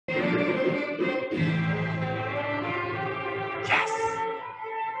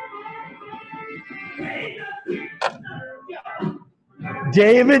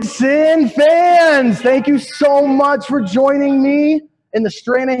Davidson fans, thank you so much for joining me and the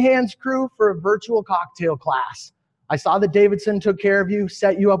Stranahan's crew for a virtual cocktail class. I saw that Davidson took care of you,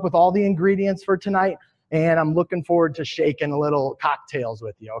 set you up with all the ingredients for tonight, and I'm looking forward to shaking a little cocktails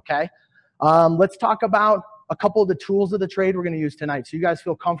with you, okay? Let's talk about a couple of the tools of the trade we're going to use tonight so you guys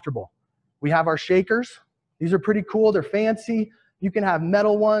feel comfortable. We have our shakers. These are pretty cool. They're fancy. You can have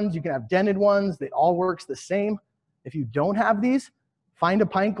metal ones. You can have dented ones. They all works the same. If you don't have these, find a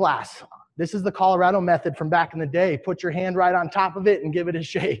pint glass. This is the Colorado method from back in the day. Put your hand right on top of it and give it a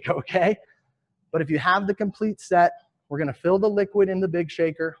shake, okay? But if you have the complete set, we're going to fill the liquid in the big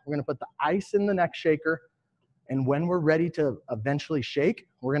shaker. We're going to put the ice in the next shaker. And when we're ready to eventually shake,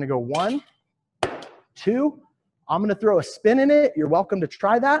 we're going to go 1, 2. I'm going to throw a spin in it. You're welcome to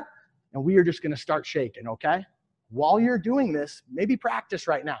try that. And we are just going to start shaking, okay? While you're doing this, maybe practice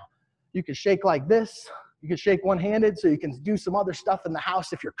right now. You can shake like this. You can shake one-handed so you can do some other stuff in the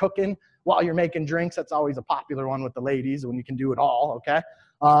house if you're cooking while you're making drinks. That's always a popular one with the ladies when you can do it all, okay?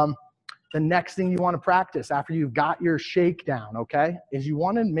 The next thing you want to practice after you've got your shake down, okay, is you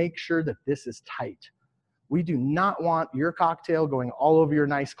want to make sure that this is tight. We do not want your cocktail going all over your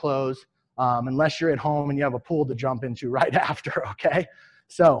nice clothes unless you're at home and you have a pool to jump into right after, okay?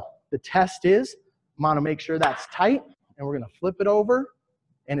 So the test is, I'm going to make sure that's tight, and we're going to flip it over.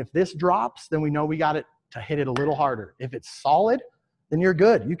 And if this drops, then we know we got it to hit it a little harder. If it's solid, then you're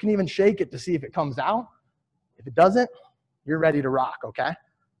good. You can even shake it to see if it comes out. If it doesn't, you're ready to rock, okay?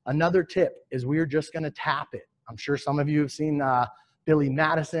 Another tip is we're just going to tap it. I'm sure some of you have seen Billy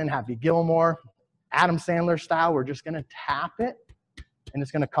Madison, Happy Gilmore, Adam Sandler style. We're just going to tap it, and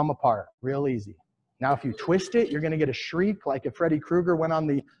it's going to come apart real easy. Now, if you twist it, you're going to get a shriek like if Freddy Krueger went on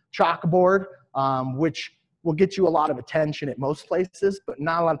the chalkboard, which will get you a lot of attention at most places, but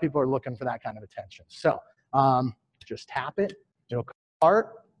not a lot of people are looking for that kind of attention. So just tap it. It'll come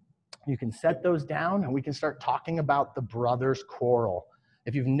apart. You can set those down, and we can start talking about the Brothers Coral.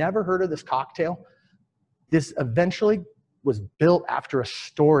 If you've never heard of this cocktail, this eventually was built after a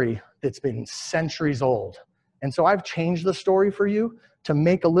story that's been centuries old. And so I've changed the story for you to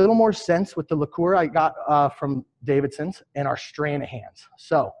make a little more sense with the liqueur I got from Davidson's and our Stranahans.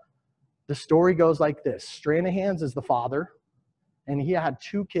 So the story goes like this. Stranahan's is the father, and he had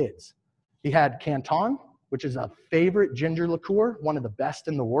 2 kids. He had Canton, which is a favorite ginger liqueur, one of the best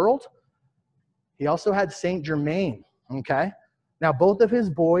in the world. He also had Saint Germain, okay? Now, both of his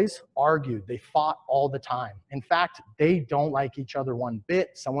boys argued. They fought all the time. In fact, they don't like each other one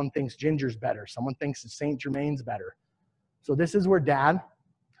bit. Someone thinks ginger's better. Someone thinks Saint Germain's better. So this is where Dad,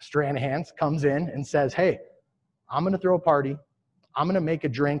 Stranahan's, comes in and says, hey, I'm going to throw a party. I'm going to make a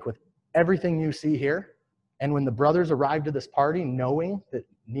drink with everything you see here. And when the brothers arrived to this party, knowing that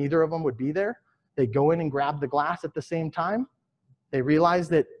neither of them would be there, they go in and grab the glass at the same time. They realize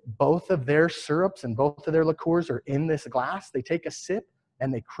that both of their syrups and both of their liqueurs are in this glass. They take a sip,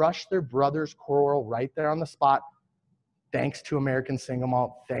 and they crush their Brothers Coral right there on the spot, thanks to American single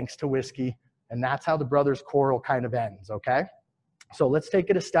malt, thanks to whiskey. And that's how the Brothers Coral kind of ends, okay? So let's take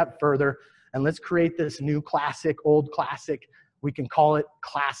it a step further, and let's create this new classic, old classic. We can call it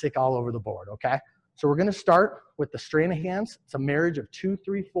classic all over the board, okay? So we're going to start with the Stranahan's. It's a marriage of 2,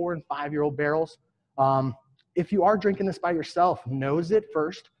 3, 4, and 5-year-old barrels. If you are drinking this by yourself, nose it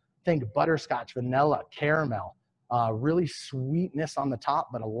first. Think butterscotch, vanilla, caramel, really sweetness on the top,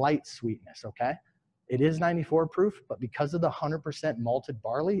 but a light sweetness, okay? It is 94 proof, but because of the 100% malted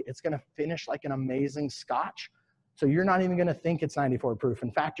barley, it's going to finish like an amazing scotch. So you're not even going to think it's 94 proof.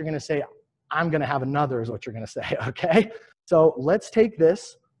 In fact, you're going to say, I'm going to have another is what you're going to say, okay? So let's take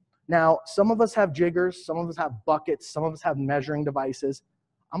this. Now, some of us have jiggers, some of us have buckets, some of us have measuring devices.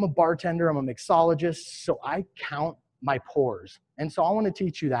 I'm a bartender, I'm a mixologist, so I count my pours. And so I want to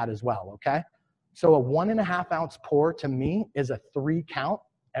teach you that as well, okay? So a 1.5 ounce pour to me is a 3 count.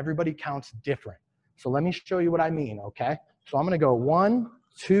 Everybody counts different. So let me show you what I mean, okay? So I'm going to go 1,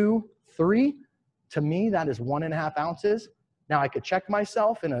 2, 3. To me, that is 1.5 ounces. Now I could check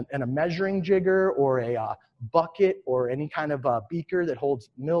myself in a measuring jigger or a bucket or any kind of beaker that holds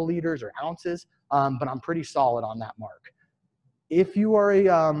milliliters or ounces, but I'm pretty solid on that mark. If you are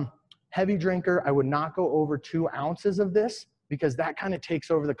a heavy drinker, I would not go over 2 ounces of this because that kind of takes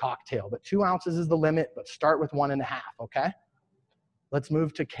over the cocktail. But 2 ounces is the limit, but start with 1.5, okay? Let's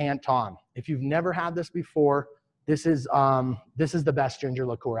move to Canton. If you've never had this before, this is the best ginger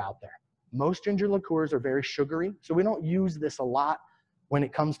liqueur out there. Most ginger liqueurs are very sugary, so we don't use this a lot when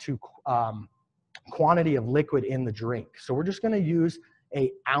it comes to quantity of liquid in the drink. So we're just going to use an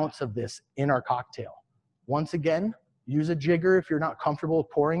ounce of this in our cocktail. Once again, use a jigger if you're not comfortable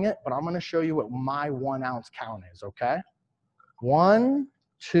pouring it, but I'm going to show you what my 1 ounce count is, okay? 1,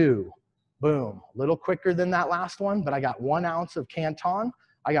 2, boom. A little quicker than that last one, but I got 1 ounce of Canton.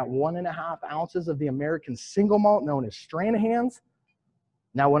 I got 1.5 ounces of the American single malt known as Stranahan's.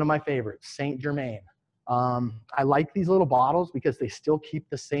 Now, one of my favorites, Saint Germain. I like these little bottles because they still keep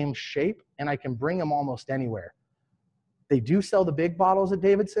the same shape and I can bring them almost anywhere. They do sell the big bottles at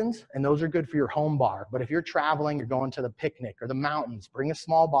Davidson's, and those are good for your home bar. But if you're traveling, you're going to the picnic or the mountains, bring a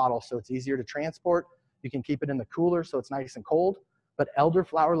small bottle so it's easier to transport. You can keep it in the cooler so it's nice and cold. But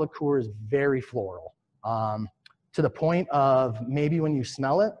elderflower liqueur is very floral, to the point of maybe when you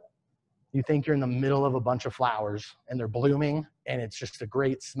smell it, you think you're in the middle of a bunch of flowers and they're blooming, and it's just a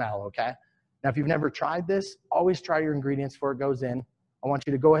great smell, okay? Now, if you've never tried this, always try your ingredients before it goes in. I want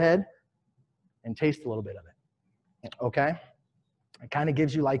you to go ahead and taste a little bit of it, okay? It kind of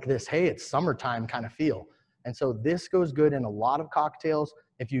gives you like this, hey, it's summertime kind of feel. And so this goes good in a lot of cocktails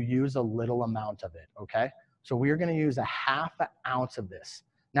if you use a little amount of it, okay? So we're gonna use 1/2 ounce of this.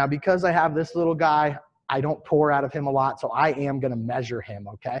 Now, because I have this little guy, I don't pour out of him a lot, so I am gonna measure him,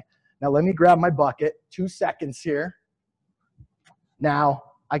 okay? Now let me grab my bucket, 2 seconds here. Now,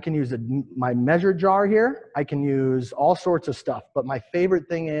 I can use my measure jar here. I can use all sorts of stuff, but my favorite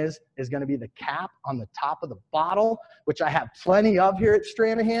thing is gonna be the cap on the top of the bottle, which I have plenty of here at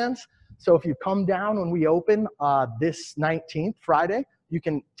Stranahan's. So if you come down when we open this 19th, Friday, you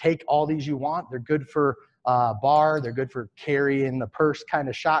can take all these you want. They're good for bar, they're good for carry in the purse kind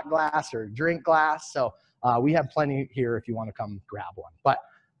of shot glass or drink glass. So we have plenty here if you wanna come grab one. But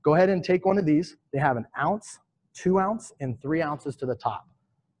go ahead and take one of these. They have 1 ounce, 2 ounce, and 3 ounces to the top.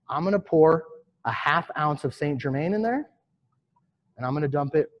 I'm gonna pour 1/2 ounce of Saint Germain in there, and I'm gonna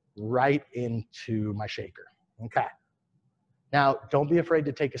dump it right into my shaker, okay? Now, don't be afraid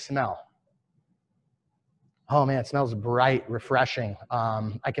to take a smell. Oh man, it smells bright, refreshing.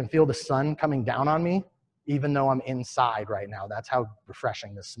 I can feel the sun coming down on me, even though I'm inside right now. That's how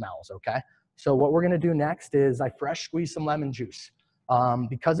refreshing this smells, okay? So what we're gonna do next is I fresh squeeze some lemon juice.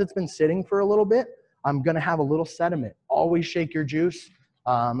 Because it's been sitting for a little bit, I'm gonna have a little sediment. Always shake your juice.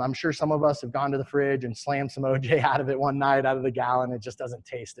 I'm sure some of us have gone to the fridge and slammed some OJ out of it one night, out of the gallon. It just doesn't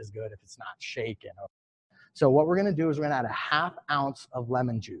taste as good if it's not shaken. So what we're gonna do is we're gonna add 1/2 ounce of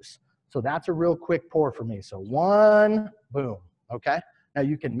lemon juice. So that's a real quick pour for me. So 1, boom, okay? Now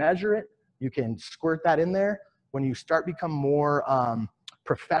you can measure it. You can squirt that in there. When you start become more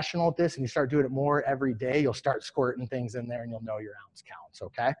professional at this and you start doing it more every day, you'll start squirting things in there and you'll know your ounce counts,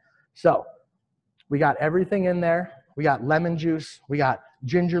 okay? So we got everything in there. We got lemon juice, we got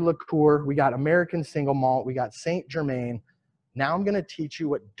ginger liqueur, we got American single malt, we got Saint Germain. Now I'm gonna teach you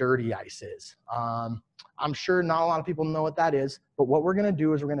what dirty ice is. I'm sure not a lot of people know what that is, but what we're gonna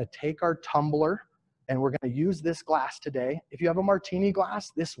do is we're gonna take our tumbler and we're gonna use this glass today. If you have a martini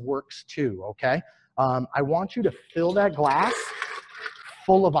glass, this works too, okay? I want you to fill that glass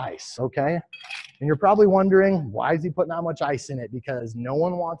full of ice, okay? And you're probably wondering, why is he putting that much ice in it? Because no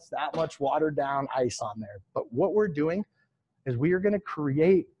one wants that much watered down ice on there. But what we're doing is we are gonna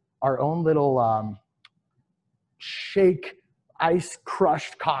create our own little shake ice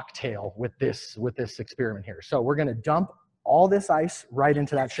crushed cocktail with this experiment here. So we're gonna dump all this ice right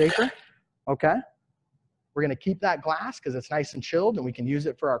into that shaker, okay? We're gonna keep that glass because it's nice and chilled and we can use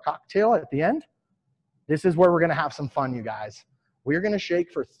it for our cocktail at the end. This is where we're gonna have some fun, you guys. We're gonna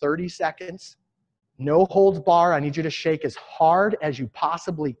shake for 30 seconds. No holds bar. I need you to shake as hard as you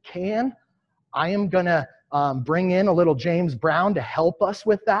possibly can. I am gonna bring in a little James Brown to help us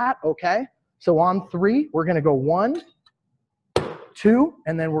with that, okay? So on 3, we're gonna go 1, 2,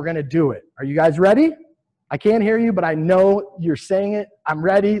 and then we're gonna do it. Are you guys ready? I can't hear you, but I know you're saying it. I'm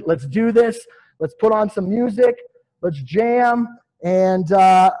ready. Let's do this. Let's put on some music. Let's jam. And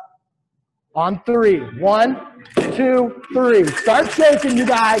on 3, 1, 2, 3. Start shaking, you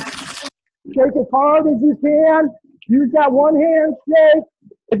guys. Shake as hard as you can. Use that one hand shake.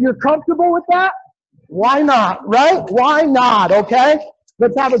 If you're comfortable with that, why not, right? Why not, okay?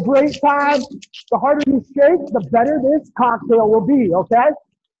 Let's have a great time. The harder you shake, the better this cocktail will be, okay?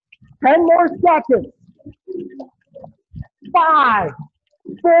 10 more seconds. 5,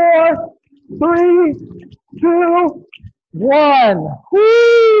 4, 3, 2, 1.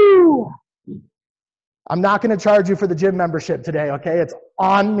 Woo! I'm not going to charge you for the gym membership today, okay? It's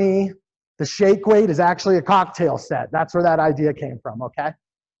on me. The shake weight is actually a cocktail set. That's where that idea came from, okay?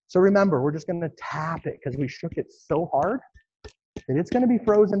 So remember, we're just going to tap it because we shook it so hard that it's going to be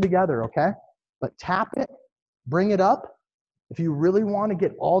frozen together, okay? But tap it, bring it up. If you really want to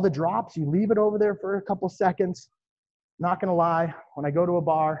get all the drops, you leave it over there for a couple seconds. Not going to lie, when I go to a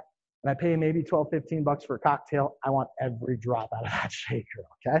bar and I pay maybe 12, 15 bucks for a cocktail, I want every drop out of that shaker,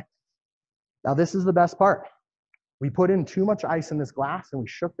 okay? Now this is the best part. We put in too much ice in this glass and we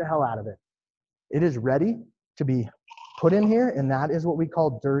shook the hell out of it. It is ready to be put in here, and that is what we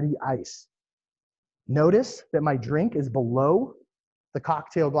call dirty ice. Notice that my drink is below the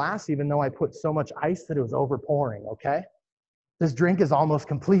cocktail glass, even though I put so much ice that it was overpouring, okay? This drink is almost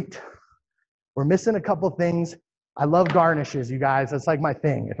complete. We're missing a couple things. I love garnishes, you guys. That's like my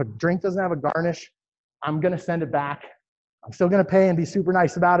thing. If a drink doesn't have a garnish, I'm gonna send it back. I'm still gonna pay and be super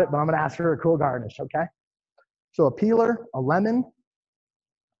nice about it, but I'm gonna ask for a cool garnish, okay? So a peeler, a lemon.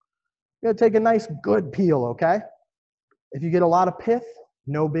 You're gonna take a nice good peel, okay? If you get a lot of pith,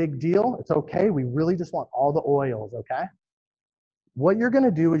 no big deal, it's okay. We really just want all the oils, okay? What you're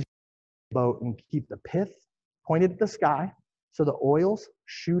gonna do is boat and keep the pith pointed at the sky so the oils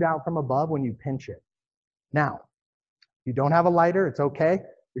shoot out from above when you pinch it. Now, if you don't have a lighter, it's okay.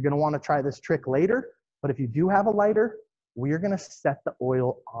 You're gonna wanna try this trick later, but if you do have a lighter, we are gonna set the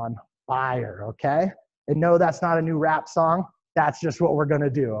oil on fire, okay? And no, that's not a new rap song. That's just what we're gonna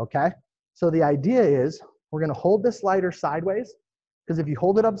do, okay? So the idea is we're gonna hold this lighter sideways, because if you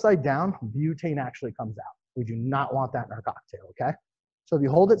hold it upside down, butane actually comes out. We do not want that in our cocktail, okay? So if you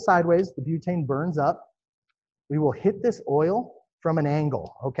hold it sideways, the butane burns up. We will hit this oil from an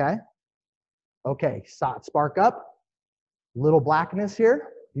angle, okay? Okay, spark up, little blackness here.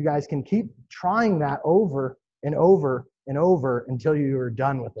 You guys can keep trying that over and over and over until you are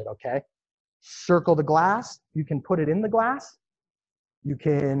done with it, okay? Circle the glass. You can put it in the glass. You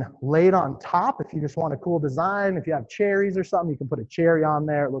can lay it on top if you just want a cool design. If you have cherries or something, you can put a cherry on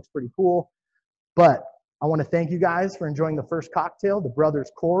there. It looks pretty cool. But I want to thank you guys for enjoying the first cocktail, the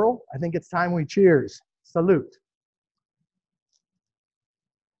Brothers Coral. I think it's time we cheers. Salute.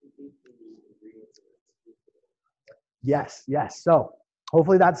 Yes, yes. So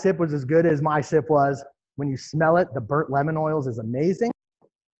hopefully that sip was as good as my sip was. When you smell it, the burnt lemon oils is amazing.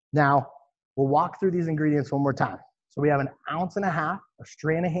 Now, we'll walk through these ingredients one more time. So we have 1.5 ounces of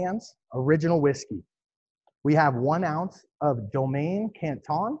Stranahan's original whiskey. We have 1 ounce of Domaine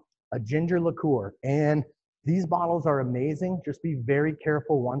Canton, a ginger liqueur. And these bottles are amazing. Just be very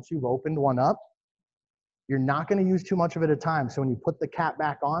careful once you've opened one up. You're not going to use too much of it at a time. So when you put the cap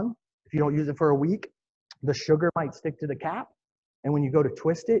back on, if you don't use it for a week, the sugar might stick to the cap. And when you go to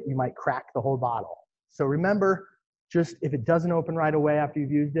twist it, you might crack the whole bottle. So remember, just if it doesn't open right away after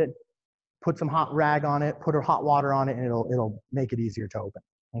you've used it, put some hot rag on it, put hot water on it, and it'll make it easier to open.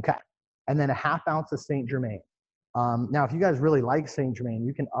 Okay. And then 1/2 ounce of Saint Germain. Now, if you guys really like Saint Germain,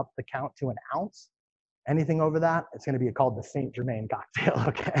 you can up the count to 1 ounce. Anything over that, it's going to be called the Saint Germain cocktail.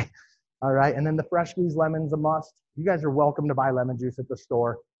 Okay. All right. And then the fresh squeezed lemon's a must. You guys are welcome to buy lemon juice at the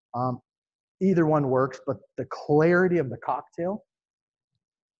store. Either one works, but the clarity of the cocktail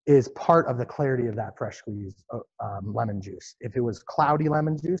is part of the clarity of that fresh squeezed lemon juice. If it was cloudy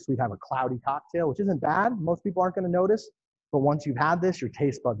lemon juice, we'd have a cloudy cocktail, which isn't bad. Most people aren't going to notice, but once you've had this, your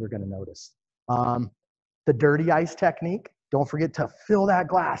taste buds are going to notice. The dirty ice technique, don't forget to fill that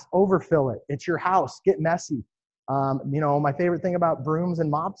glass, overfill it. It's your house, get messy. You know, my favorite thing about brooms and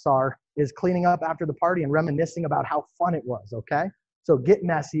mops is cleaning up after the party and reminiscing about how fun it was, okay? So get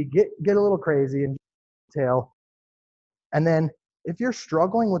messy, get a little crazy and detail. And then if you're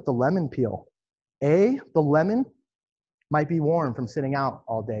struggling with the lemon peel, the lemon might be warm from sitting out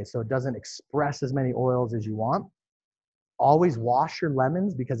all day, so it doesn't express as many oils as you want. Always wash your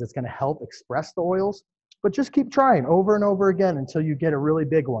lemons because it's going to help express the oils, but just keep trying over and over again until you get a really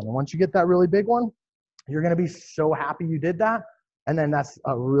big one. And once you get that really big one, you're going to be so happy you did that. And then that's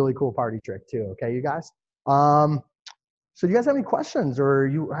a really cool party trick too. Okay, you guys? So do you guys have any questions, or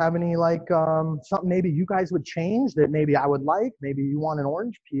you have any like something maybe you guys would change that maybe I would like? Maybe you want an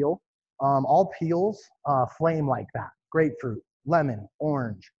orange peel. All peels flame like that. Grapefruit, lemon,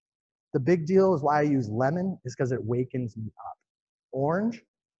 orange. The big deal is why I use lemon is because it wakens me up. Orange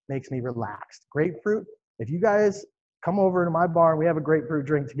makes me relaxed. Grapefruit, if you guys come over to my bar and we have a grapefruit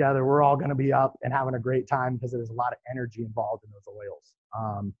drink together, we're all going to be up and having a great time because there's a lot of energy involved in those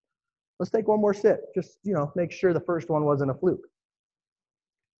oils. Let's take one more sip. Just, you know, make sure the first one wasn't a fluke.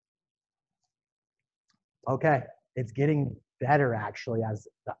 Okay, it's getting better actually as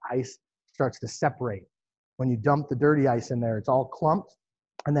the ice starts to separate. When you dump the dirty ice in there, it's all clumped,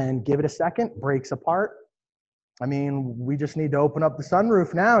 and then give it a second, breaks apart. I mean, we just need to open up the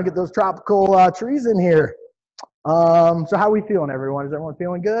sunroof now and get those tropical trees in here. So how are we feeling, everyone? Is everyone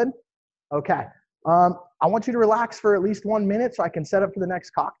feeling good? Okay. I want you to relax for at least 1 minute so I can set up for the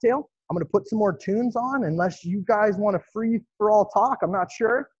next cocktail. I'm going to put some more tunes on, unless you guys want to free-for-all talk. I'm not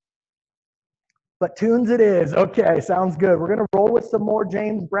sure. But tunes it is. Okay, sounds good. We're going to roll with some more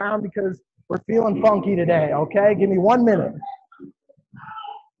James Brown because we're feeling funky today, okay? Give me 1 minute.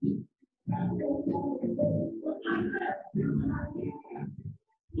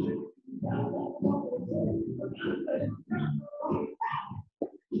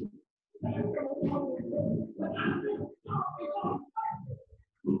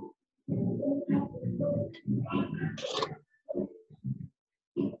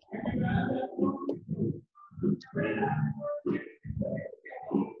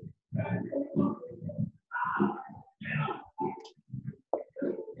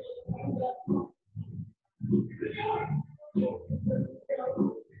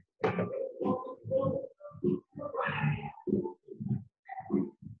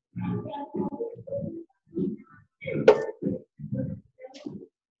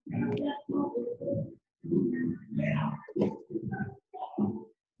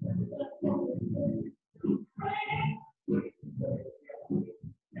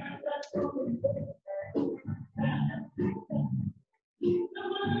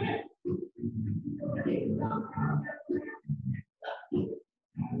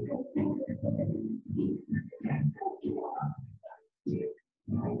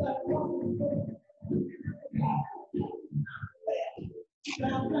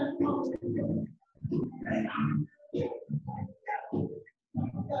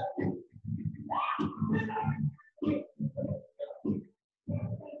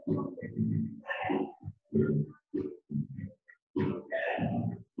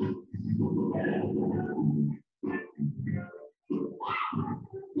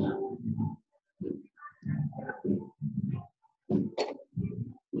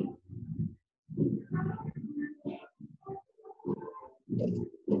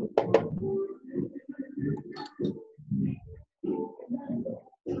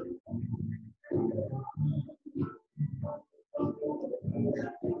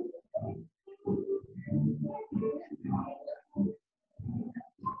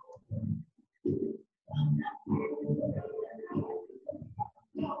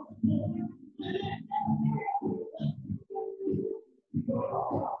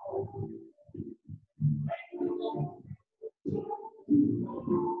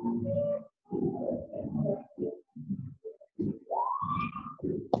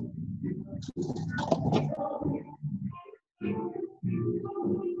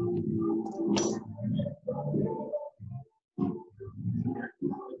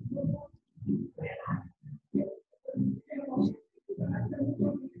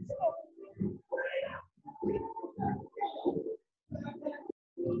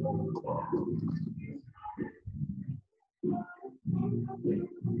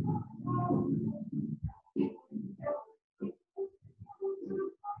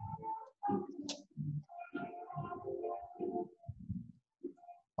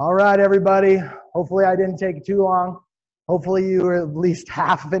 All right, everybody. Hopefully I didn't take too long. Hopefully you were at least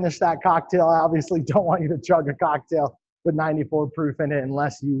half finished that cocktail. I obviously don't want you to chug a cocktail with 94 proof in it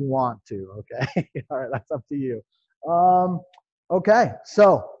unless you want to, okay? All right, that's up to you. Okay,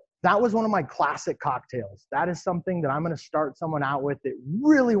 so that was one of my classic cocktails. That is something that I'm gonna start someone out with that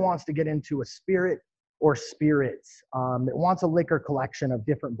really wants to get into a spirit or spirits, that wants a liquor collection of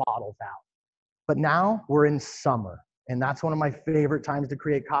different bottles out. But now we're in summer, and that's one of my favorite times to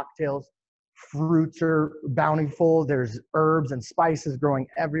create cocktails. Fruits are bountiful. There's herbs and spices growing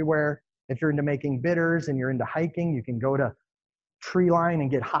everywhere. If you're into making bitters and you're into hiking, you can go to Tree Line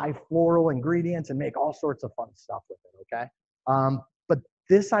and get high floral ingredients and make all sorts of fun stuff with it, okay? But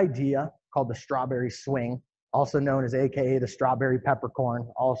this idea called the strawberry swing, also known as AKA the strawberry peppercorn,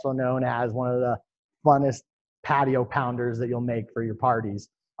 also known as one of the funnest patio pounders that you'll make for your parties,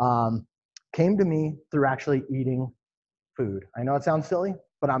 came to me through actually eating food. I know it sounds silly,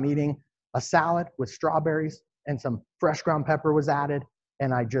 but I'm eating a salad with strawberries and some fresh ground pepper was added,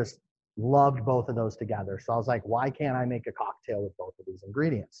 and I just loved both of those together. So I was like, why can't I make a cocktail with both of these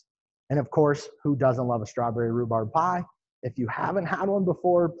ingredients? And of course, who doesn't love a strawberry rhubarb pie? If you haven't had one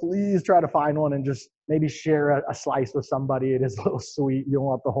before, please try to find one and just maybe share a slice with somebody. It is a little sweet. You don't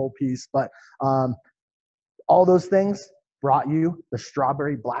want the whole piece, but all those things brought you the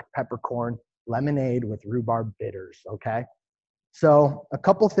strawberry black peppercorn lemonade with rhubarb bitters, okay? So a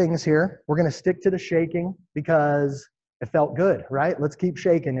couple things here. We're gonna stick to the shaking because it felt good, right? Let's keep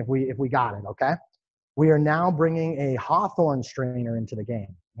shaking if we got it, okay? We are now bringing a Hawthorne strainer into the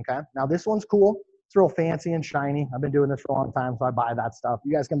game, okay? Now this one's cool. It's real fancy and shiny. I've been doing this for a long time, so I buy that stuff.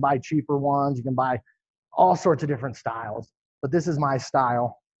 You guys can buy cheaper ones. You can buy all sorts of different styles, but this is my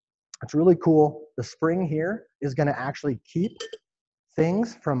style. It's really cool. The spring here is gonna actually keep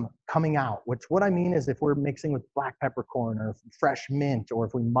things from coming out, which what I mean is if we're mixing with black peppercorn or fresh mint, or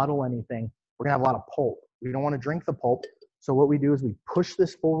if we muddle anything, we're gonna have a lot of pulp. We don't wanna drink the pulp. So what we do is we push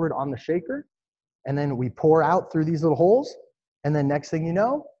this forward on the shaker, and then we pour out through these little holes. And then next thing you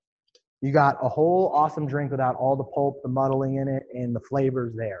know, you got a whole awesome drink without all the pulp, the muddling in it, and the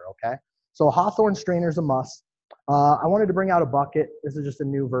flavors there, okay? So a Hawthorne strainer is a must. I wanted to bring out a bucket. This is just a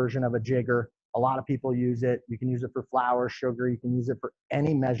new version of a jigger. A lot of people use it. You can use it for flour, sugar. You can use it for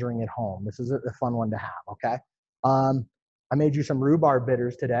any measuring at home. This is a fun one to have, okay? I made you some rhubarb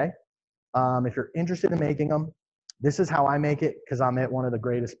bitters today. If you're interested in making them, this is how I make it because I'm at one of the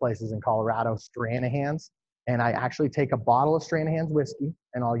greatest places in Colorado, Stranahan's. And I actually take a bottle of Stranahan's whiskey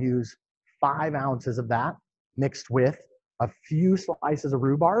and I'll use 5 ounces of that mixed with a few slices of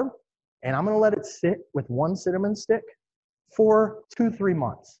rhubarb. And I'm gonna let it sit with 1 cinnamon stick for 2-3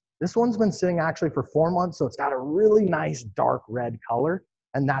 months. This one's been sitting actually for 4 months, so it's got a really nice dark red color,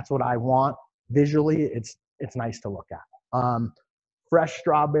 and that's what I want. Visually, it's nice to look at. fresh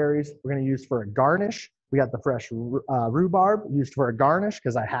strawberries we're gonna use for a garnish. We got the fresh rhubarb used for a garnish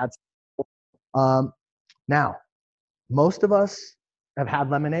because I had some. Now, most of us have had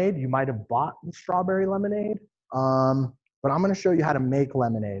lemonade. You might have bought the strawberry lemonade, but I'm gonna show you how to make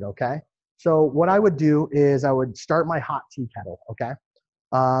lemonade, okay? So what I would do is I would start my hot tea kettle, okay?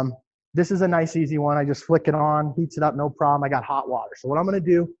 This is a nice easy one. I just flick it on, heats it up, no problem. I got hot water. So what I'm gonna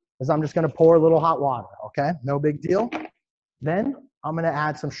do is I'm just gonna pour a little hot water, okay? No big deal. Then I'm gonna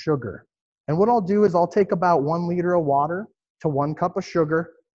add some sugar. And what I'll do is I'll take about 1 liter of water to 1 cup of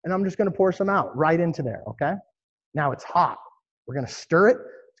sugar, and I'm just gonna pour some out right into there, okay? Now it's hot. We're gonna stir it.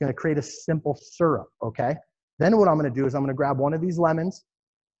 It's gonna create a simple syrup, okay? Then what I'm gonna do is I'm gonna grab one of these lemons.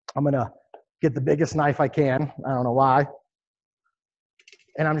 I'm gonna get the biggest knife I can. I don't know why.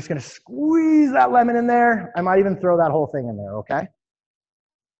 And I'm just gonna squeeze that lemon in there. I might even throw that whole thing in there, okay?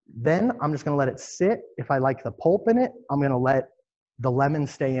 Then I'm just gonna let it sit. If I like the pulp in it, I'm gonna let the lemon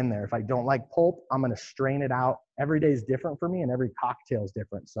stay in there. If I don't like pulp, I'm gonna strain it out. Every day is different for me and every cocktail is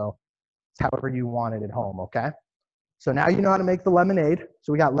different. So it's however you want it at home, okay? So now you know how to make the lemonade.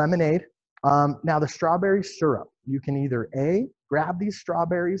 So we got lemonade. Now the strawberry syrup, you can either A, grab these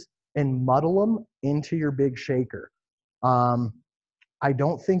strawberries and muddle them into your big shaker. I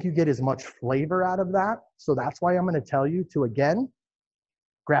don't think you get as much flavor out of that. So that's why I'm gonna tell you to, again,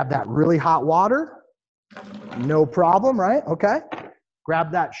 grab that really hot water, no problem, right? Okay.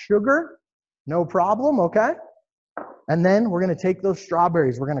 Grab that sugar, no problem, okay? And then we're gonna take those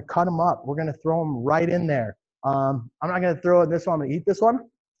strawberries, we're gonna cut them up, we're gonna throw them right in there. I'm not gonna throw it in this one, I'm gonna eat this one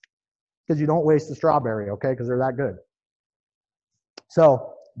because you don't waste the strawberry, okay? Because they're that good.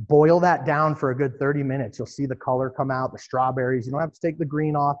 So boil that down for a good 30 minutes. You'll see the color come out, the strawberries. You don't have to take the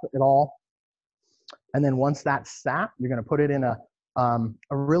green off at all. And then once that's sat, you're gonna put it in a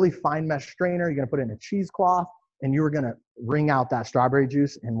really fine mesh strainer. You're gonna put it in a cheesecloth and you're gonna wring out that strawberry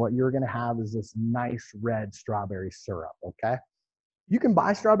juice. And what you're gonna have is this nice red strawberry syrup, okay? You can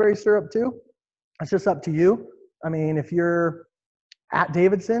buy strawberry syrup too. It's just up to you. I mean, if you're at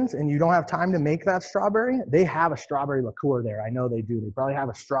Davidson's and you don't have time to make that strawberry, they have a strawberry liqueur there. I know they do. They probably have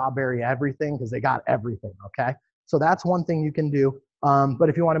a strawberry everything because they got everything, okay? So that's one thing you can do. But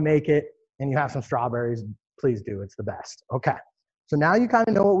if you want to make it and you have some strawberries, please do. It's the best. Okay. So now you kind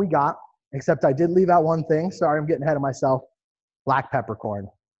of know what we got, except I did leave out one thing. Sorry, I'm getting ahead of myself. Black peppercorn.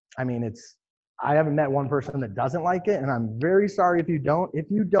 I mean, I haven't met one person that doesn't like it, and I'm very sorry if you don't. If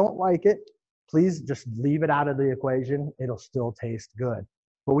you don't like it, please just leave it out of the equation. It'll still taste good.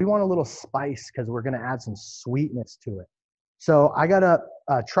 But we want a little spice because we're going to add some sweetness to it. So I got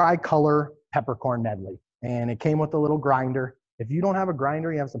a tricolor peppercorn medley, and it came with a little grinder. If you don't have a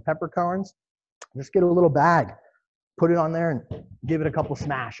grinder, you have some peppercorns, just get a little bag, put it on there and give it a couple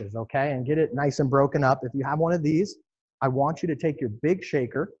smashes, okay? And get it nice and broken up. If you have one of these, I want you to take your big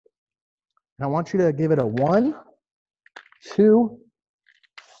shaker, and I want you to give it a 1, 2,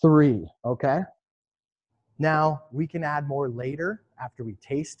 3, okay? Now, we can add more later after we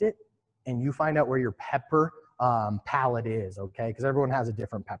taste it, and you find out where your pepper palette is, okay? Because everyone has a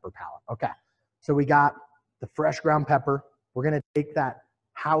different pepper palette, okay? So we got the fresh ground pepper. We're gonna take that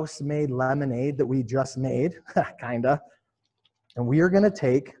house-made lemonade that we just made, kinda, and we are gonna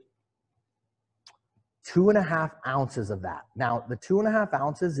take 2.5 ounces of that. Now, the 2.5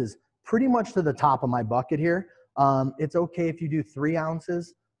 ounces is pretty much to the top of my bucket here. It's okay if you do 3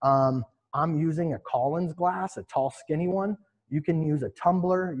 ounces. I'm using a Collins glass, a tall, skinny one. You can use a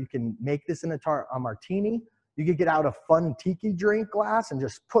tumbler. You can make this in a martini. You could get out a fun tiki drink glass and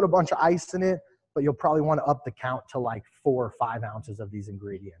just put a bunch of ice in it, but you'll probably want to up the count to like 4 or 5 ounces of these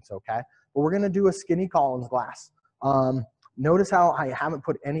ingredients, okay? But we're gonna do a skinny Collins glass. Notice how I haven't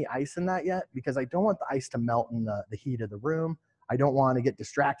put any ice in that yet because I don't want the ice to melt in the heat of the room. I don't want to get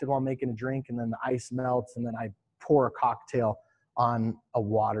distracted while making a drink and then the ice melts and then I pour a cocktail on a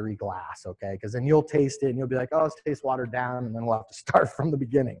watery glass, okay? Because then you'll taste it and you'll be like, oh, it tastes watered down, and then we'll have to start from the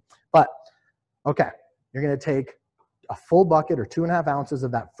beginning. But, okay, you're gonna take a full bucket or 2.5 ounces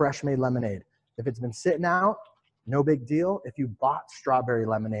of that fresh made lemonade. If it's been sitting out, no big deal. If you bought strawberry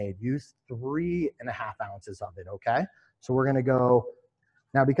lemonade, use 3.5 ounces of it, okay? So we're gonna go,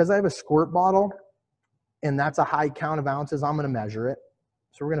 now because I have a squirt bottle and that's a high count of ounces, I'm gonna measure it.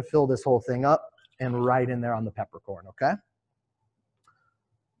 So we're gonna fill this whole thing up and right in there on the peppercorn, okay?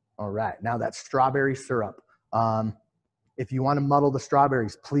 All right, now that strawberry syrup. If you want to muddle the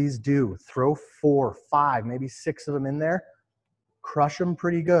strawberries, please do. Throw 4, 5, maybe 6 of them in there. Crush them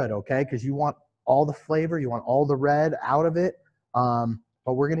pretty good, okay? Because you want all the flavor, you want all the red out of it.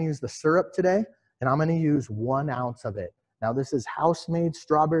 But we're going to use the syrup today, and I'm going to use 1 ounce of it. Now, this is house-made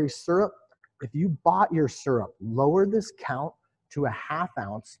strawberry syrup. If you bought your syrup, lower this count to a ½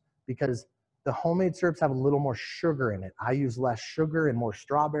 ounce because the homemade syrups have a little more sugar in it. I use less sugar and more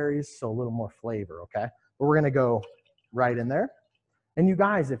strawberries, so a little more flavor, okay? But we're gonna go right in there. And you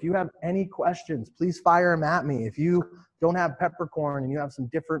guys, if you have any questions, please fire them at me. If you don't have peppercorn and you have some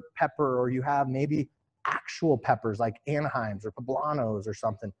different pepper, or you have maybe actual peppers like Anaheims or Poblanos or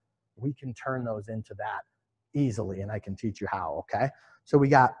something, we can turn those into that easily, and I can teach you how, okay? So we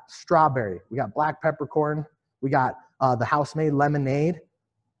got strawberry, we got black peppercorn, we got the house-made lemonade.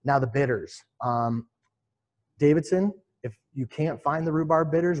 Now the bitters. Davidson, if you can't find the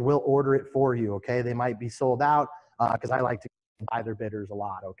rhubarb bitters, we'll order it for you, okay? They might be sold out because I like to buy their bitters a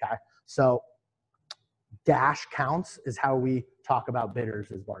lot, okay? So dash counts is how we talk about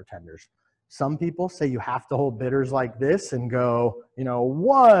bitters as bartenders. Some people say you have to hold bitters like this and go, you know,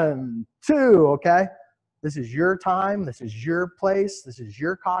 1, 2, okay? This is your time. This is your place. This is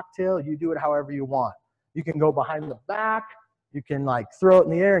your cocktail. You do it however you want. You can go behind the back. You can like throw it in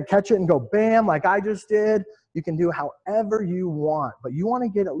the air and catch it and go bam, like I just did. You can do however you want, but you want to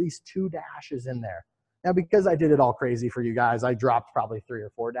get at least 2 dashes in there. Now, because I did it all crazy for you guys, I dropped probably 3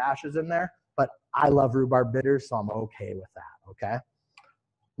 or 4 dashes in there, but I love rhubarb bitters, so I'm okay with that, okay?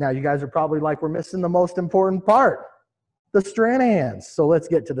 Now, you guys are probably like, we're missing the most important part, the Stranahans. So let's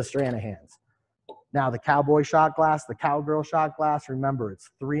get to the Stranahans. Now, the cowboy shot glass, the cowgirl shot glass, remember, it's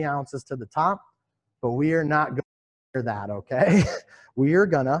 3 ounces to the top, but we are not going to that, okay? We are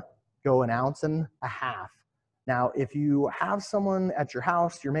going to go 1.5 ounces. Now, if you have someone at your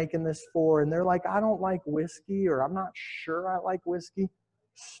house you're making this for, and they're like, I don't like whiskey, or I'm not sure I like whiskey,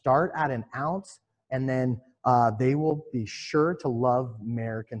 start at 1 ounce, and then they will be sure to love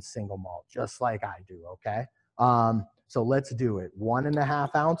American single malt, just like I do, okay? So let's do it.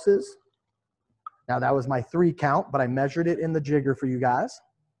 1.5 ounces. Now, that was my 3 count, but I measured it in the jigger for you guys,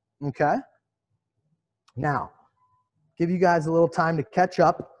 okay? Now, give you guys a little time to catch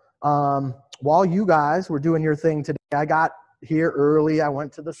up. While you guys were doing your thing today, I got here early. I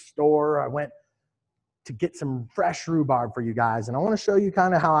went to the store. I went to get some fresh rhubarb for you guys, and I want to show you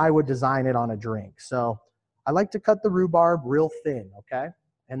kind of how I would design it on a drink. So I like to cut the rhubarb real thin, okay?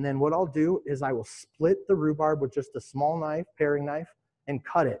 And then what I'll do is I will split the rhubarb with just a small knife, paring knife, and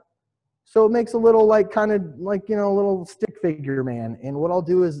cut it. So it makes a little like kind of like, you know, a little stick figure man. And what I'll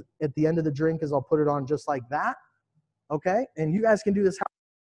do is at the end of the drink is I'll put it on just like that, okay? And you guys can do this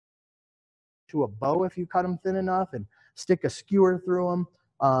to a bow if you cut them thin enough, and stick a skewer through them.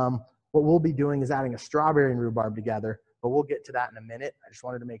 What we'll be doing is adding a strawberry and rhubarb together, but we'll get to that in a minute. I just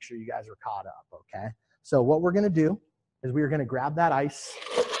wanted to make sure you guys are caught up, okay? So what we're going to do is we are going to grab that ice,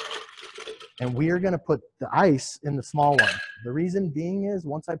 and we are going to put the ice in the small one. The reason being is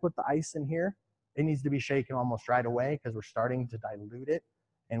once I put the ice in here, it needs to be shaken almost right away because we're starting to dilute it,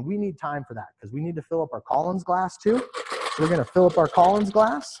 and we need time for that because we need to fill up our Collins glass too. So we're going to fill up our Collins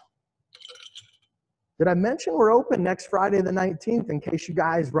glass. Did I mention we're open next Friday the 19th in case you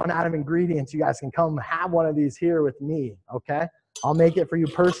guys run out of ingredients? You guys can come have one of these here with me, okay? I'll make it for you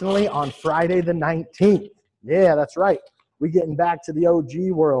personally on Friday the 19th. Yeah, that's right. We're getting back to the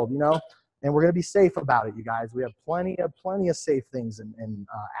OG world, you know, and we're going to be safe about it, you guys. We have plenty of safe things in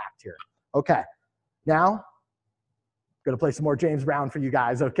act here. Okay, now going to play some more James Brown for you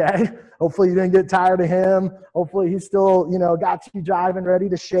guys, okay? Hopefully you didn't get tired of him. Hopefully he's still, you know, got you jiving, ready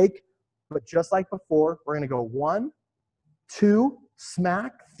to shake. But just like before, we're going to go 1, 2,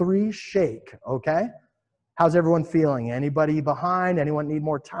 smack, 3, shake, okay? How's everyone feeling? Anybody behind? Anyone need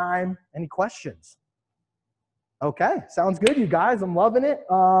more time? Any questions? Okay, sounds good, you guys. I'm loving it.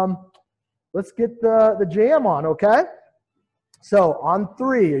 Let's get the jam on, okay? So on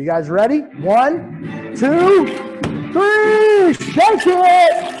 3, are you guys ready? 1, 2, 3, shake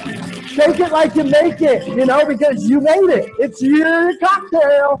it! Shake it like you make it, you know, because you made it. It's your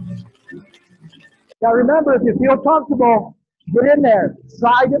cocktail. Now remember, if you feel comfortable, get in there.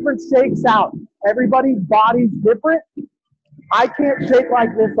 Try different shakes out. Everybody's body's different. I can't shake like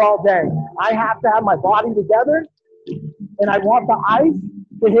this all day. I have to have my body together, and I want the ice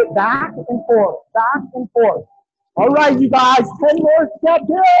to hit back and forth, back and forth. All right, you guys, 10 more steps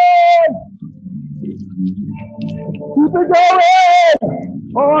in. Keep it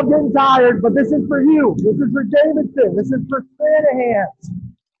going. Oh, I'm getting tired, but this is for you. This is for Davidson. This is for Stranahan.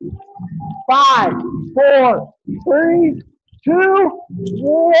 5, 4, 3, 2,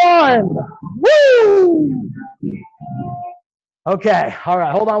 1. Woo! Okay, all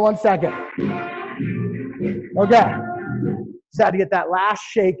right, hold on 1 second. Okay, just had to get that last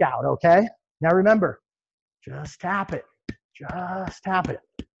shake out, okay? Now remember, just tap it. Just tap it.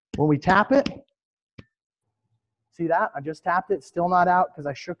 When we tap it, see that? I just tapped it, still not out because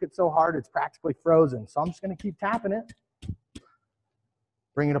I shook it so hard it's practically frozen. So I'm just going to keep tapping it.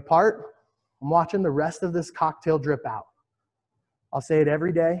 Bring it apart. I'm watching the rest of this cocktail drip out. I'll say it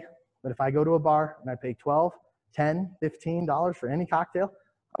every day, but if I go to a bar and I pay $12, $10, $15 for any cocktail,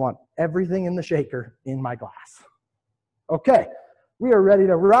 I want everything in the shaker in my glass. Okay, we are ready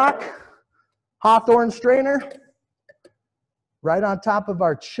to rock. Hawthorne strainer right on top of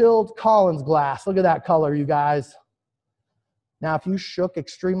our chilled Collins glass. Look at that color, you guys. Now, if you shook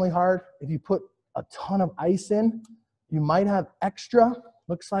extremely hard, if you put a ton of ice in, you might have extra.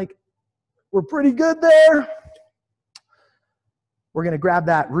 Looks like we're pretty good there. We're gonna grab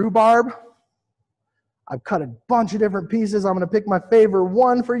that rhubarb. I've cut a bunch of different pieces. I'm gonna pick my favorite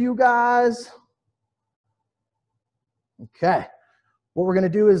one for you guys. Okay, what we're gonna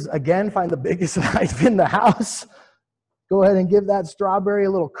do is, again, find the biggest knife in the house. Go ahead and give that strawberry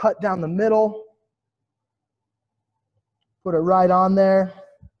a little cut down the middle. Put it right on there.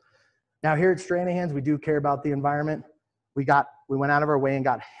 Now here at Stranahan's, we do care about the environment. We went out of our way and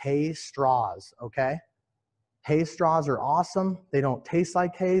got hay straws, okay? Hay straws are awesome. They don't taste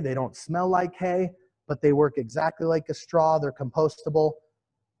like hay, they don't smell like hay, but they work exactly like a straw. They're compostable.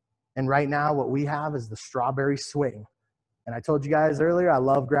 And right now what we have is the strawberry swing. And I told you guys earlier, I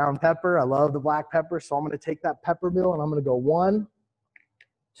love ground pepper. I love the black pepper. So I'm gonna take that pepper mill and I'm gonna go 1,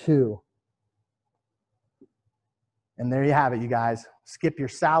 2. And there you have it, you guys. Skip your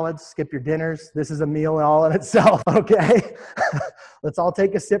salads, skip your dinners. This is a meal all in itself, okay? Let's all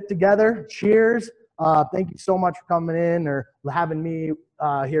take a sip together. Cheers. Thank you so much for coming in or having me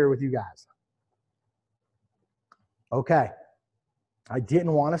here with you guys. Okay. I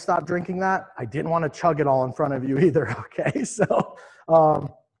didn't want to stop drinking that. I didn't want to chug it all in front of you either, okay? So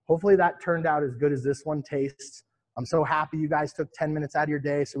hopefully that turned out as good as this one tastes. I'm so happy you guys took 10 minutes out of your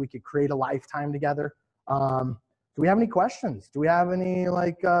day so we could create a lifetime together. Do we have any questions? Do we have any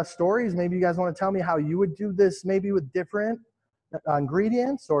stories? Maybe you guys want to tell me how you would do this maybe with different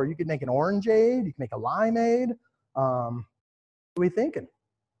ingredients, or you could make an orangeade, you can make a limeade. What are we thinking?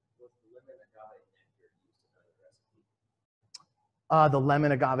 The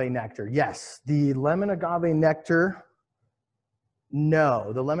lemon agave nectar. Yes, the lemon agave nectar.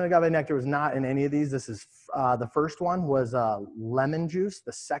 No, the lemon agave nectar was not in any of these. This is the first one was lemon juice.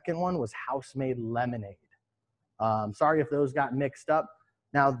 The second one was house-made lemonade. Sorry if those got mixed up.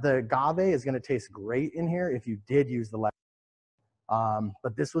 Now the agave is going to taste great in here if you did use the lemon.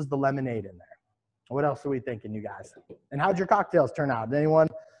 But this was the lemonade in there. What else are we thinking, you guys? And how'd your cocktails turn out? Did anyone?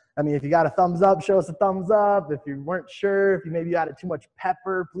 I mean, if you got a thumbs up, show us a thumbs up. If you weren't sure, if you maybe added too much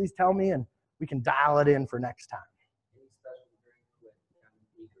pepper, please tell me and we can dial it in for next time.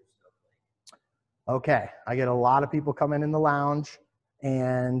 Okay, I get a lot of people coming in the lounge,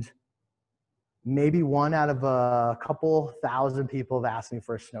 and maybe 1 out of a couple thousand people have asked me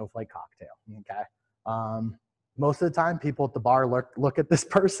for a snowflake cocktail, okay? Most of the time, people at the bar look at this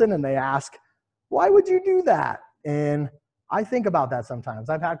person and they ask, why would you do that? And I think about that sometimes.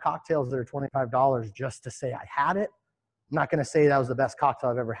 I've had cocktails that are $25 just to say I had it. I'm not gonna say that was the best cocktail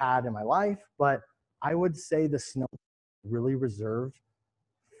I've ever had in my life, but I would say the snowflake is really reserved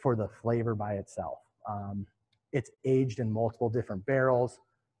for the flavor by itself. It's aged in multiple different barrels,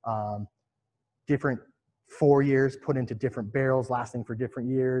 different 4 years put into different barrels, lasting for different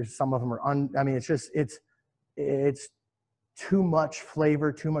years. Some of them are, I mean, it's too much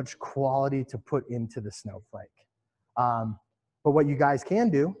flavor, too much quality to put into the snowflake. But what you guys can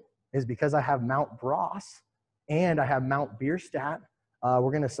do is, because I have Mount Bross and I have Mount Bierstadt,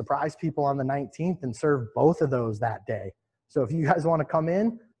 we're gonna surprise people on the 19th and serve both of those that day. So if you guys wanna come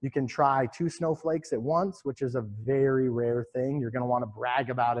in, you can try 2 snowflakes at once, which is a very rare thing. You're gonna wanna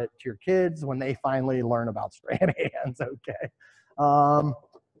brag about it to your kids when they finally learn about Stranahan's, okay?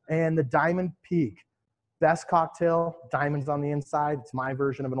 And the Diamond Peak, best cocktail, diamonds on the inside. It's my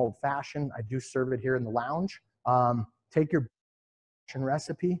version of an old fashioned. I do serve it here in the lounge. Take your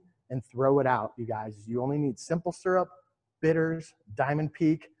recipe and throw it out, you guys. You only need simple syrup, bitters, Diamond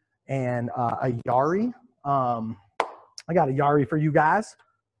Peak, and a Yari. I got a Yari for you guys.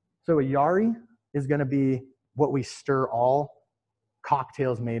 So a Yari is gonna be what we stir all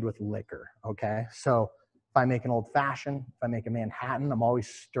cocktails made with liquor, okay? So if I make an old fashioned, if I make a Manhattan, I'm always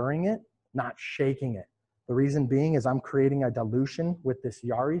stirring it, not shaking it. The reason being is I'm creating a dilution with this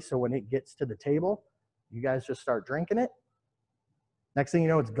Yari, so when it gets to the table, you guys just start drinking it. Next thing you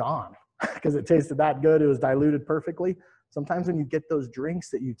know, it's gone because it tasted that good. It was diluted perfectly. Sometimes when you get those drinks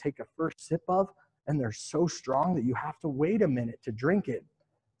that you take a first sip of and they're so strong that you have to wait a minute to drink it,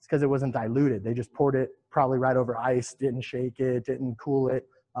 it's because it wasn't diluted. They just poured it probably right over ice, didn't shake it, didn't cool it.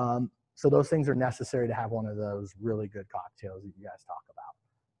 So those things are necessary to have one of those really good cocktails that you guys talk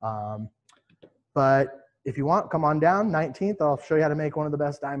about. But if you want, come on down, 19th. I'll show you how to make one of the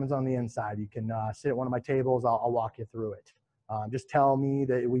best diamonds on the inside. You can sit at one of my tables. I'll walk you through it. Just tell me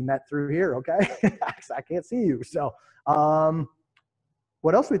that we met through here, okay? I can't see you. So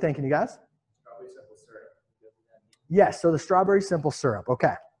what else are we thinking, you guys? Strawberry simple syrup. Yes, so the strawberry simple syrup.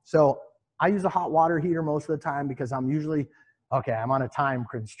 Okay, so I use a hot water heater most of the time because I'm usually, okay, I'm on a time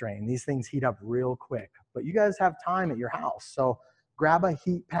constraint. These things heat up real quick, but you guys have time at your house. So grab a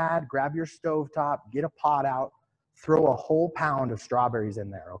heat pad, grab your stovetop, get a pot out, throw a whole pound of strawberries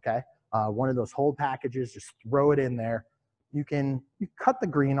in there, okay? One of those whole packages, just throw it in there. You cut the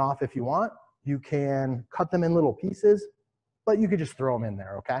green off if you want. You can cut them in little pieces, but you could just throw them in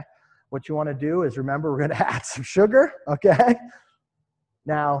there, okay? What you want to do is remember we're going to add some sugar, okay?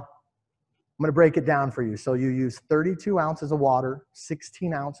 Now, I'm going to break it down for you. So you use 32 ounces of water,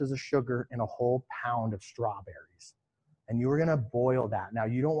 16 ounces of sugar, and a whole pound of strawberries. And you are going to boil that. Now,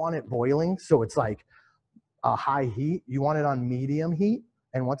 you don't want it boiling, so it's like a high heat. You want it on medium heat.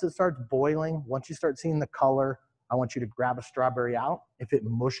 And once it starts boiling, once you start seeing the color, I want you to grab a strawberry out. If it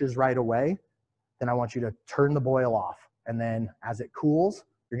mushes right away, then I want you to turn the boil off. And then as it cools,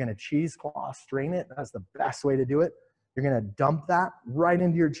 you're going to cheesecloth strain it. That's the best way to do it. You're going to dump that right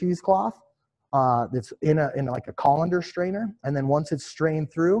into your cheesecloth. That's in like a colander strainer. And then once it's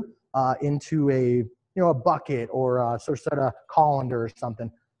strained through into a bucket or a sort of colander or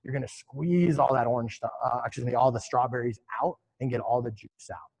something, you're going to squeeze all that all the strawberries out and get all the juice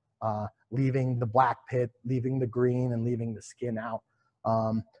out, leaving the black pit, leaving the green, and leaving the skin out.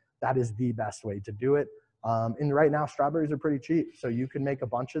 That is the best way to do it. And right now, strawberries are pretty cheap. So you can make a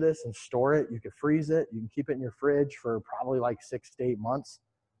bunch of this and store it. You can freeze it. You can keep it in your fridge for probably like 6 to 8 months.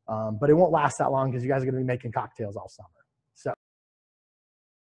 But it won't last that long because you guys are going to be making cocktails all summer. So.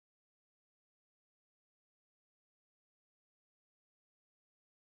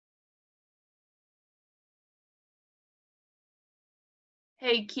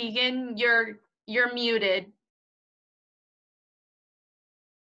 Hey, Keegan, you're muted.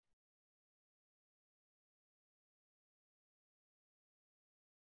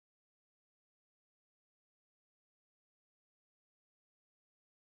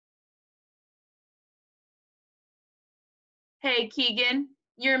 Hey, Keegan,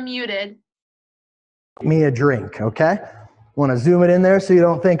 you're muted. Me a drink, okay? Want to zoom it in there so you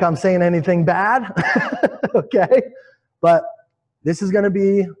don't think I'm saying anything bad, okay? But this is going to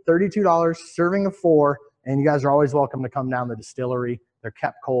be $32, serving of 4, and you guys are always welcome to come down to the distillery. They're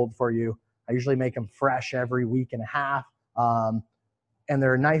kept cold for you. I usually make them fresh every week and a half, and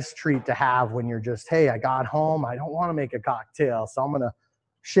they're a nice treat to have when you're just, hey, I got home, I don't want to make a cocktail, so I'm going to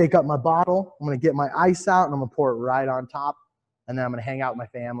shake up my bottle, I'm going to get my ice out, and I'm going to pour it right on top, and then I'm going to hang out with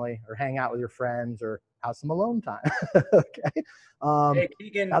my family or hang out with your friends or have some alone time. Okay. Hey,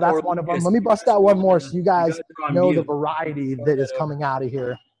 Keegan, now that's one of them. Let me bust out one more so you guys know the variety that is coming out of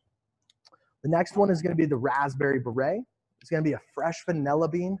here. The next one is going to be the raspberry beret. It's going to be a fresh vanilla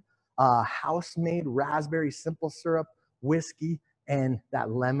bean, house-made raspberry simple syrup, whiskey, and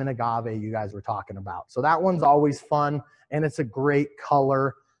that lemon agave you guys were talking about. So that one's always fun, and it's a great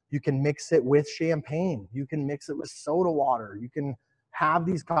color. You can mix it with champagne. You can mix it with soda water. You can have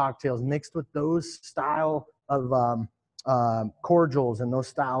these cocktails mixed with those style of cordials and those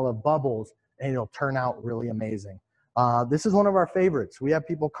style of bubbles, and it'll turn out really amazing. This is one of our favorites. We have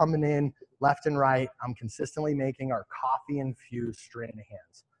people coming in left and right. I'm consistently making our coffee-infused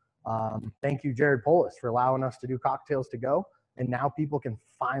Stranahans. Thank you, Jared Polis, for allowing us to do cocktails to go. And now people can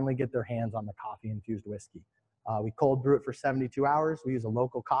finally get their hands on the coffee-infused whiskey. We cold brew it for 72 hours. We use a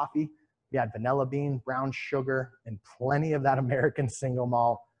local coffee. We add vanilla bean, brown sugar, and plenty of that American single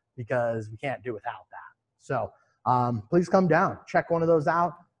malt because we can't do without that. So please come down, check one of those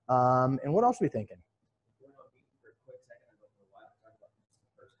out. And what else are we thinking?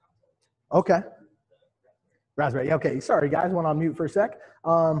 Okay. Raspberry. Okay. Sorry, guys. Went on mute for a sec.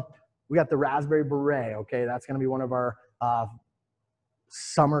 We got the raspberry beret. Okay. That's going to be one of our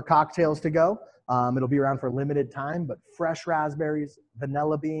summer cocktails to go. It'll be around for a limited time, but fresh raspberries,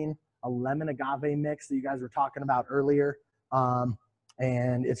 vanilla bean, a lemon agave mix that you guys were talking about earlier.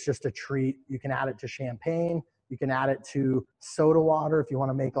 And it's just a treat. You can add it to champagne. You can add it to soda water if you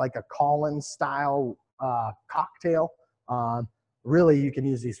want to make like a Collins style cocktail. Really, you can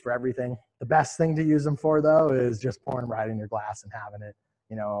use these for everything. The best thing to use them for, though, is just pouring right in your glass and having it,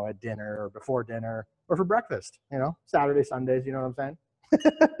 you know, at dinner or before dinner or for breakfast, you know, Saturday, Sundays, you know what I'm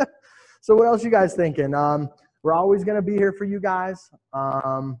saying? So what else you guys thinking? We're always going to be here for you guys.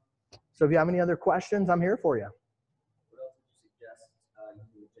 So if you have any other questions, I'm here for you. What else would you suggest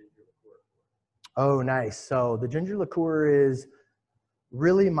using the ginger liqueur for? Oh, nice. So the ginger liqueur is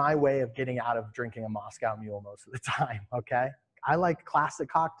really my way of getting out of drinking a Moscow Mule most of the time, okay? I like classic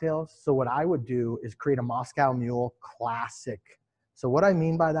cocktails, so what I would do is create a Moscow Mule classic. So what I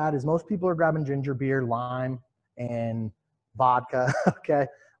mean by that is most people are grabbing ginger beer, lime, and vodka, okay?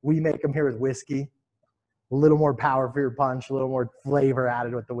 We make them here with whiskey, a little more power for your punch, a little more flavor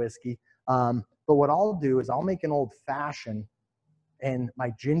added with the whiskey. But what I'll do is I'll make an old fashioned, and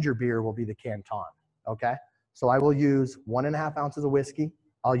my ginger beer will be the Canton, okay? So I will use 1.5 ounces of whiskey.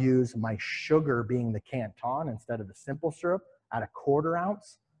 I'll use my sugar being the Canton instead of the simple syrup at 1/4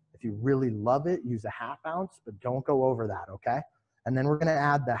 ounce. If you really love it, use 1/2 ounce, but don't go over that, okay? And then we're gonna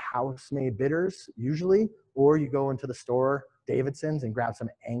add the house-made bitters usually, or you go into the store, Davidson's, and grab some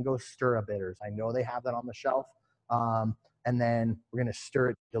Angostura bitters. I know they have that on the shelf. And then we're gonna stir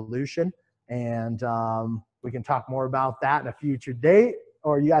it to dilution, and we can talk more about that in a future date,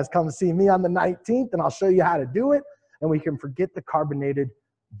 or you guys come see me on the 19th and I'll show you how to do it. And we can forget the carbonated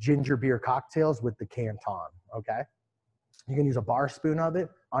ginger beer cocktails with the Canton, okay? You can use a bar spoon of it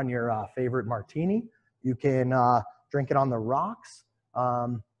on your favorite martini. You can drink it on the rocks.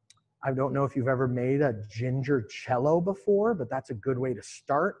 I don't know if you've ever made a ginger cello before, but that's a good way to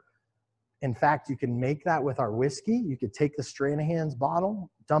start. In fact, you can make that with our whiskey. You could take the Stranahan's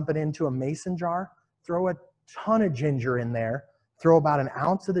bottle, dump it into a mason jar, throw a ton of ginger in there, throw about 1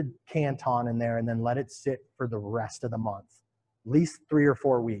 ounce of the Canton in there, and then let it sit for the rest of the month. At least 3 or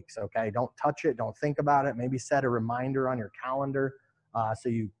 4 weeks, okay? Don't touch it, don't think about it. Maybe set a reminder on your calendar so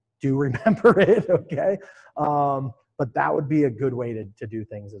you do remember it, okay? But that would be a good way to do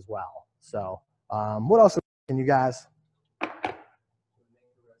things as well. So what else can you guys?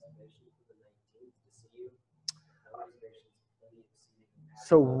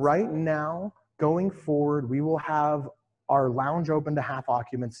 So right now, going forward, we will have our lounge open to half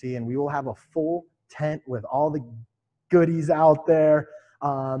occupancy, and we will have a full tent with all the goodies out there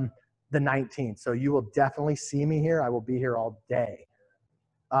the 19th. So you will definitely see me here. I will be here all day.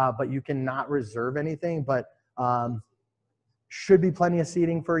 But you cannot reserve anything, but should be plenty of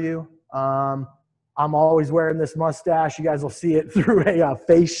seating for you. I'm always wearing this mustache. You guys will see it through a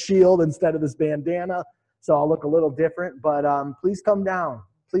face shield instead of this bandana. So I'll look a little different, but please come down.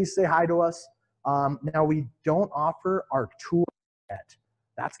 Please say hi to us. Now, we don't offer our tour yet.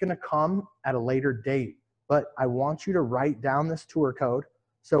 That's going to come at a later date, but I want you to write down this tour code.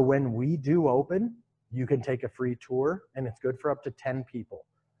 So when we do open, you can take a free tour, and it's good for up to 10 people.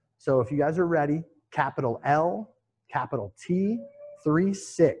 So if you guys are ready, capital L, capital T,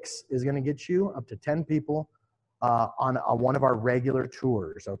 36 is going to get you up to 10 people on one of our regular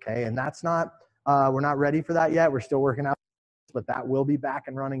tours, okay? And that's not, we're not ready for that yet. We're still working out, but that will be back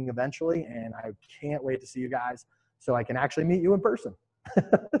and running eventually, and I can't wait to see you guys so I can actually meet you in person.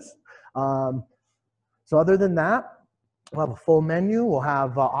 So other than that, we'll have a full menu. We'll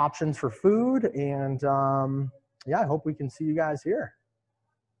have options for food, and yeah, I hope we can see you guys here.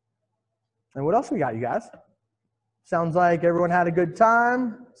 And what else we got, you guys? Sounds like everyone had a good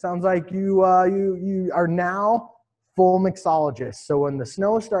time. Sounds like you are now full mixologists. So when the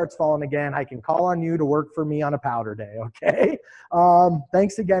snow starts falling again, I can call on you to work for me on a powder day, okay?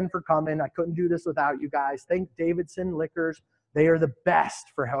 Thanks again for coming. I couldn't do this without you guys. Thank Davidson Liquors. They are the best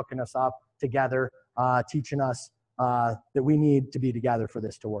for hooking us up together, teaching us that we need to be together for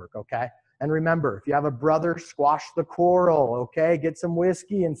this to work, okay? And remember, if you have a brother, squash the quarrel, okay? Get some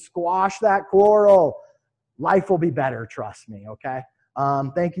whiskey and squash that quarrel. Life will be better, trust me, okay?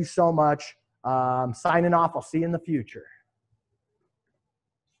 Thank you so much. Signing off. I'll see you in the future.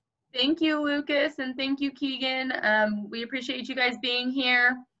 Thank you, Lucas, and thank you, Keegan. We appreciate you guys being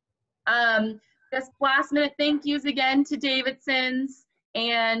here. Just last minute thank yous again to Davidson's.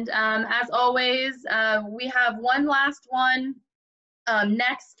 And as always, we have one last one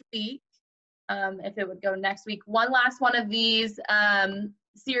next week. If it would go next week, one last one of these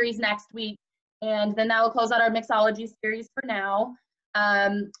series next week. And then that will close out our mixology series for now.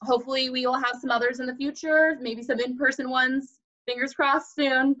 Hopefully we will have some others in the future, maybe some in-person ones, fingers crossed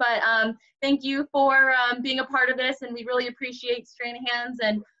soon. But thank you for being a part of this, and we really appreciate Stranahan's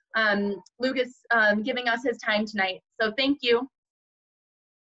and Lucas giving us his time tonight. So thank you.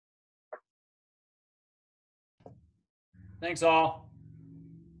 Thanks all.